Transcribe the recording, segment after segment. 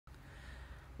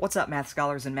What's up, math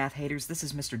scholars and math haters? This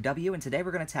is Mr. W, and today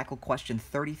we're going to tackle question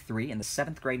 33 in the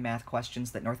 7th grade math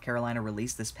questions that North Carolina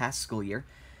released this past school year.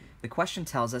 The question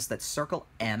tells us that circle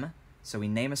M, so we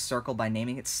name a circle by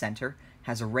naming its center,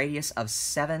 has a radius of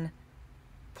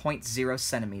 7.0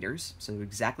 centimeters, so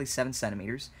exactly 7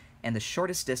 centimeters, and the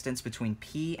shortest distance between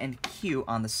P and Q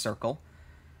on the circle,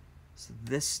 so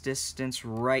this distance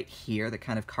right here that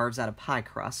kind of carves out a pie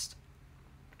crust,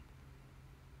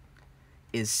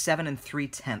 is 7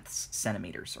 3/10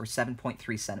 centimeters, or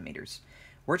 7.3 centimeters.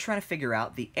 We're trying to figure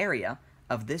out the area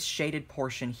of this shaded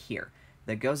portion here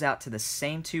that goes out to the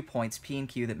same 2 points, P and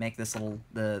Q, that make this little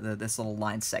this little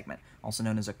line segment, also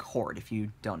known as a chord, if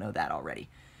you don't know that already.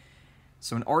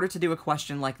 So in order to do a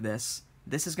question like this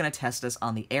is going to test us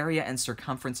on the area and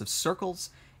circumference of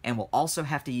circles, and we'll also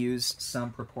have to use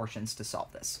some proportions to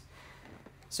solve this.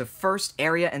 So first,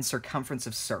 area and circumference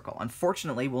of circle.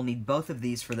 Unfortunately, we'll need both of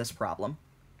these for this problem.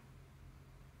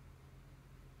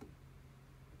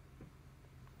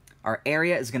 Our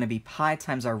area is going to be pi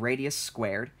times our radius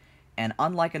squared, and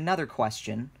unlike another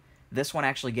question, this one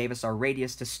actually gave us our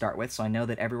radius to start with, so I know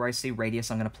that everywhere I see radius,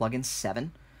 I'm going to plug in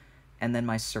 7, and then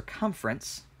my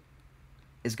circumference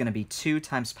is going to be 2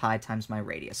 times pi times my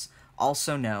radius,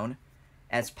 also known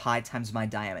as pi times my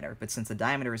diameter, but since the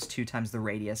diameter is 2 times the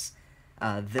radius,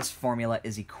 this formula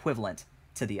is equivalent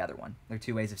to the other one. They're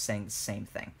two ways of saying the same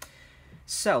thing.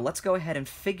 So let's go ahead and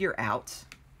figure out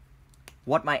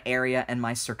what my area and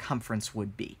my circumference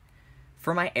would be.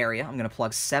 For my area, I'm going to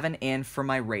plug 7 in for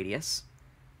my radius,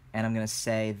 and I'm going to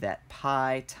say that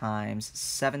pi times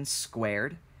 7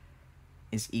 squared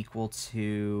is equal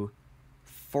to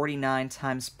 49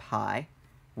 times pi,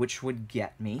 which would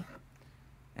get me,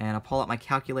 and I'll pull out my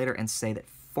calculator and say that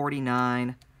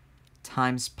 49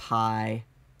 times pi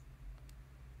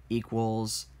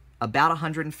equals about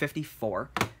 154.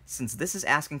 Since this is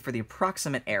asking for the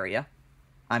approximate area,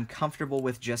 I'm comfortable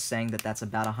with just saying that that's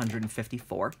about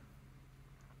 154.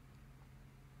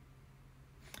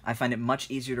 I find it much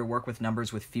easier to work with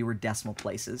numbers with fewer decimal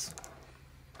places,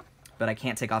 but I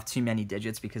can't take off too many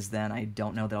digits because then I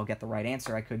don't know that I'll get the right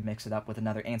answer. I could mix it up with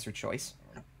another answer choice.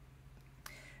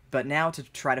 But now to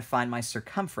try to find my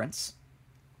circumference,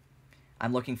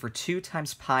 I'm looking for 2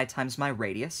 times pi times my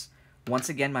radius. Once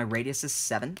again, my radius is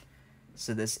 7,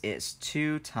 so this is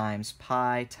 2 times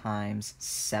pi times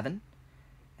 7,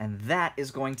 and that is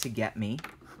going to get me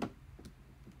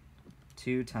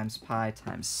 2 times pi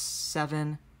times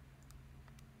 7,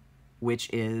 which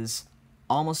is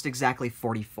almost exactly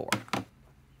 44.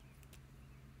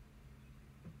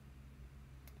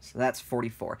 So that's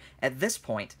 44. At this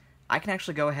point, I can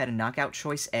actually go ahead and knock out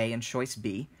choice A and choice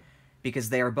B,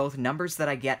 because they are both numbers that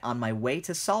I get on my way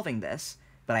to solving this,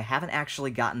 but I haven't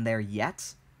actually gotten there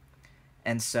yet.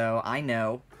 And so I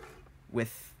know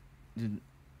with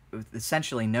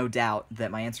essentially no doubt that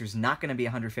my answer is not going to be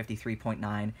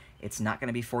 153.9. It's not going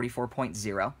to be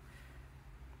 44.0.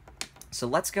 So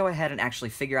let's go ahead and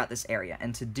actually figure out this area.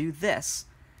 And to do this,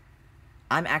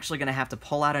 I'm actually going to have to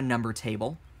pull out a number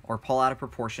table, or pull out a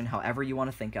proportion, however you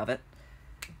want to think of it.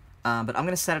 But I'm going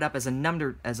to set it up as a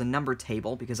number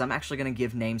table because I'm actually going to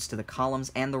give names to the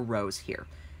columns and the rows here.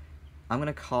 I'm going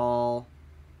to call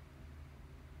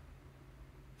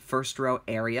first row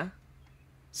area,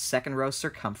 second row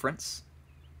circumference,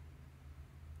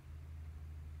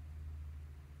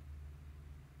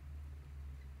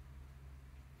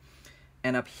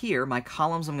 and up here, my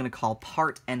columns I'm going to call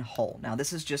part and whole. Now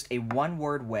this is just a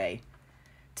one-word way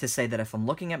to say that if I'm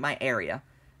looking at my area,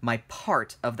 my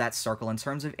part of that circle in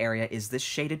terms of area is this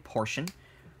shaded portion,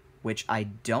 which I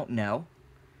don't know,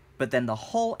 but then the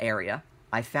whole area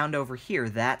I found over here,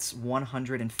 that's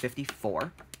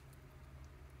 154.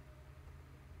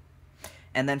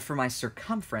 And then for my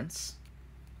circumference,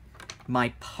 my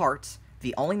part,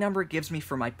 the only number it gives me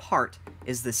for my part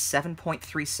is this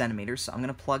 7.3 centimeters, so I'm going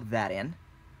to plug that in,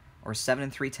 or 7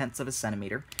 3/10 of a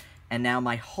centimeter, and now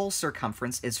my whole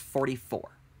circumference is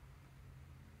 44.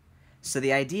 So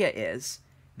the idea is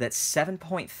that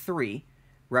 7.3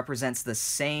 represents the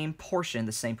same portion,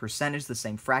 the same percentage, the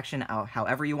same fraction,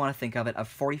 however you want to think of it, of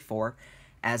 44,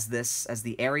 as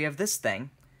the area of this thing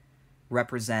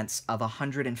represents of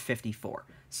 154.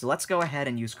 So let's go ahead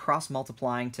and use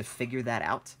cross-multiplying to figure that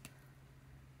out.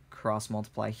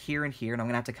 Cross-multiply here and here, and I'm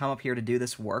going to have to come up here to do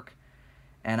this work.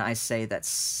 And I say that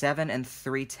 7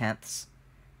 3/10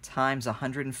 times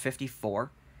 154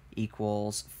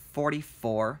 equals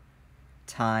 44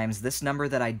 times this number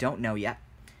that I don't know yet.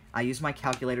 I use my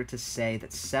calculator to say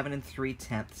that 7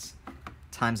 3/10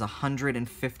 times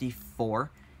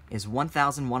 154 is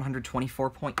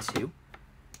 1,124.2.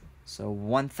 So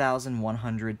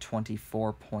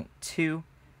 1,124.2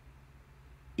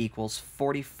 equals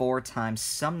 44 times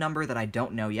some number that I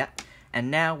don't know yet. And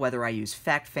now, whether I use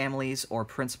fact families or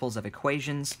principles of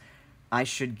equations, I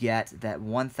should get that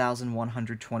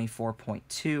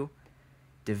 1,124.2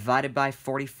 divided by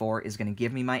 44 is going to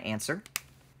give me my answer.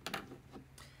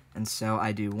 And so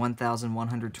I do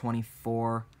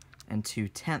 1,124 and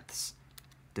 2/10,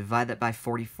 divide that by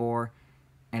 44,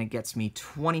 and it gets me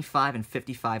 25 and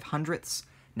 55 hundredths.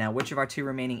 Now, which of our two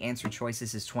remaining answer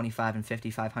choices is 25 and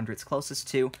 55 hundredths closest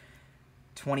to?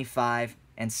 25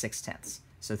 and 6/10.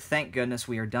 So thank goodness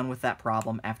we are done with that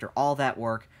problem. After all that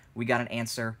work, we got an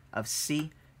answer of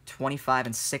C, 25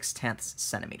 and 6/10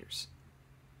 centimeters.